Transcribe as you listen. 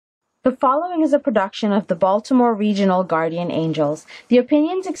The following is a production of the Baltimore Regional Guardian Angels. The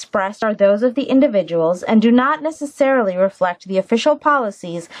opinions expressed are those of the individuals and do not necessarily reflect the official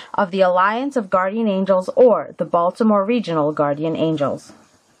policies of the Alliance of Guardian Angels or the Baltimore Regional Guardian Angels.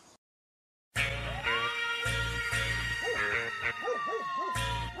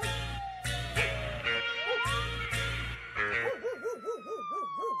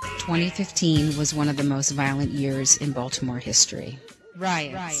 "2015 was one of the most violent years in Baltimore history.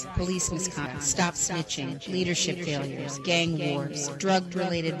 Riots, police misconduct, stop snitching, leadership failures, gang wars,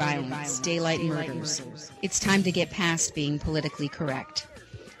 drug-related violence, daylight murders. It's time to get past being politically correct.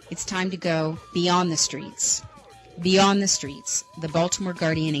 It's time to go beyond the streets. Beyond the Streets, the Baltimore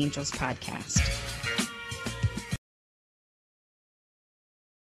Guardian Angels podcast.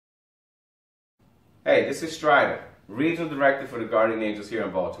 Hey, this is Strider, Regional Director for the Guardian Angels here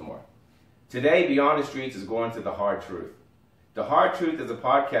in Baltimore. Today, Beyond the Streets is going to The Hard Truth. The Hard Truth is a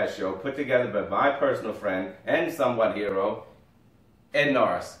podcast show put together by my personal friend and somewhat hero, Ed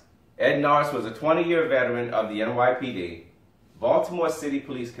Norris. Ed Norris was a 20-year veteran of the NYPD, Baltimore City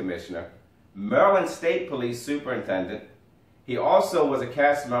Police Commissioner, Maryland State Police Superintendent. He also was a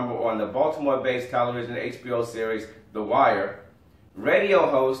cast member on the Baltimore-based television HBO series The Wire, radio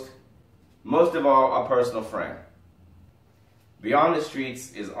host, most of all, a personal friend. Beyond the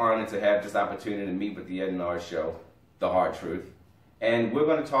Streets is honored to have this opportunity to meet with the Ed Norris Show, The Hard Truth, and we're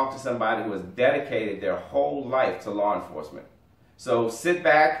going to talk to somebody who has dedicated their whole life to law enforcement. So sit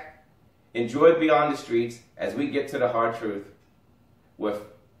back, enjoy Beyond the Streets as we get to The Hard Truth with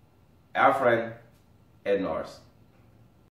our friend Ed Norris.